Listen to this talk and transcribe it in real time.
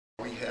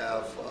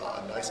have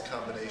a nice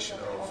combination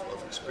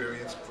of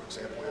experience. For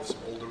example, we have some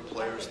older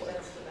players like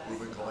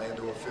Ruben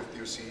Galando, a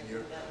fifth-year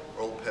senior,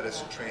 Earl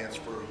Pettis, a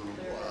transfer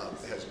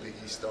who has Big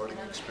East starting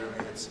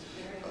experience,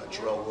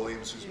 Jarrell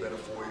Williams, who's been a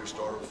four-year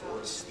starter for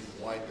us, Steve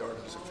Weingart,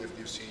 who's a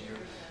fifth-year senior.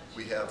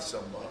 We have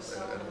some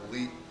an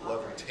elite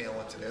level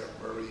talent in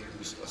Eric Murray,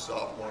 who's a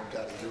sophomore and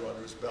got a year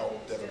under his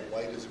belt. Devin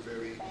White is a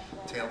very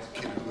talented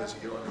kid who has a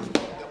year under his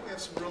belt. Then we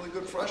have some really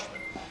good freshmen.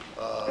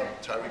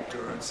 Tyreek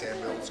Duran, Sam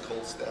Mills,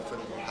 Cole Steffen,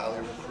 we're highly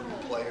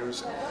recruited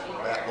players. And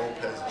Matt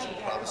Lopez is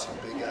a promising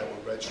big guy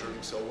we're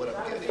redshirting. So what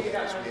I'm getting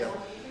at is we have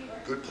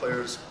good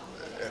players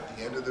at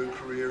the end of their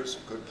careers,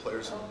 good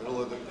players in the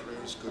middle of their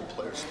careers, good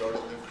players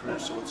starting their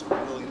careers. So it's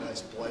a really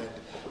nice blend.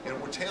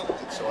 And we're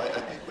talented, so I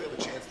think we have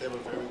a chance to have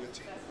a very good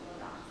team.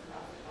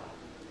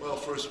 Well,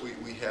 first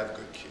we have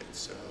good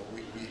kids.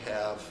 We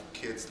have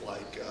kids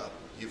like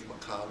Yves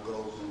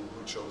Makongo,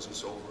 who chose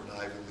us over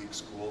an Ivy League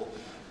school,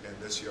 and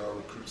this year our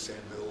recruit Sam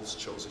Mills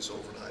chose us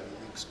over an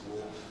Ivy League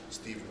school.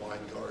 Steve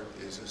Weingart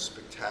is a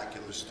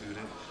spectacular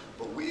student,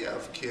 but we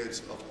have kids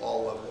of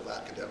all level of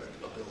academic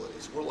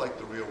abilities. We're like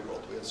the real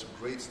world. We have some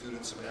great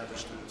students, some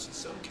average students, and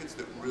some kids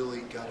that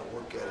really got to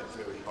work at it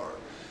very hard.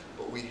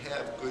 But we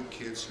have good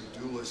kids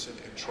who do listen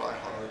and try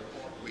hard.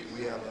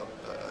 We have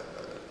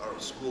our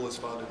school is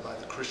founded by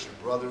the Christian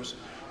Brothers.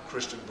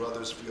 Christian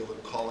Brothers feel their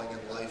calling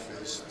in life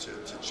is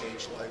to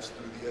change lives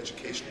through the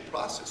educational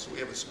process. So we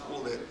have a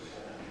school that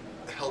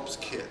helps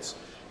kids.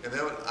 And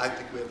then I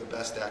think we have the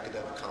best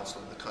academic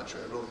counselor in the country.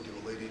 I really do.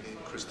 A lady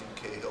named Christine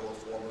Cahill, a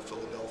former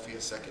Philadelphia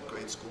second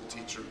grade school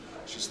teacher.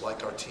 She's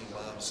like our team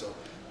mom. So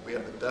we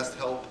have the best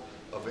help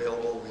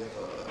available. We have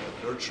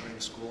a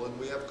nurturing school, and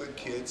we have good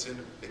kids, and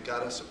it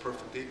got us a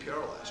perfect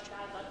APR last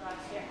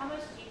year. How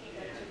much do you think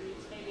that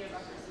attributes maybe a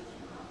rougher season?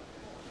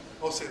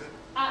 Oh, say that.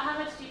 How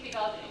much do you think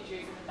all the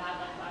injuries and the bad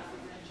luck last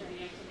season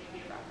attributed to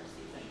maybe a rougher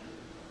season?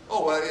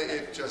 Oh, well,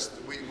 it just,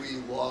 we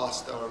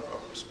lost, our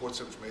sports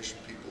information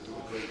people do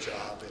a great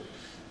job, and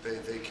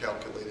they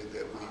calculated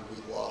that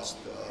we lost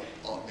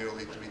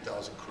nearly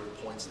 3,000 career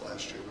points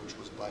last year, which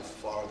was by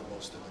far the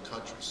most in the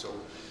country. So,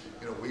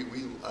 you know, we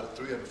out of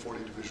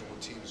 340 Division I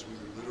teams,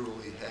 we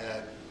literally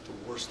had the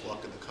worst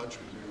luck in the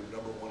country. We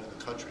were #1 in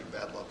the country in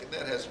bad luck, and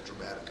that has a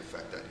dramatic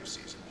effect on your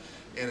season.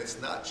 And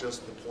it's not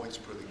just the points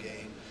per the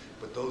game,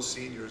 but those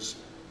seniors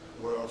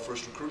were our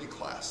first recruiting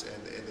class,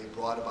 and they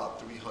brought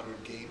about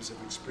 300 games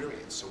of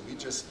experience. So we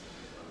just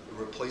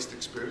replaced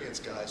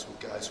experienced guys with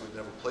guys who had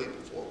never played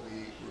before.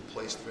 We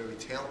replaced very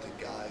talented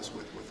guys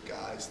with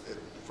guys that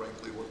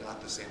frankly were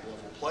not the same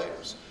level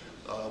players.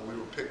 We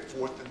were picked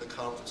 4th in the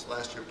conference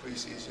last year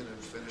preseason and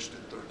finished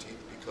in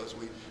 13th because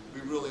we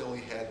really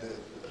only had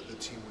the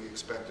team we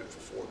expected for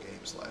 4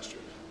 games last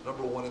year.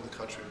 #1 in the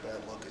country in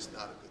bad luck is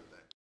not a good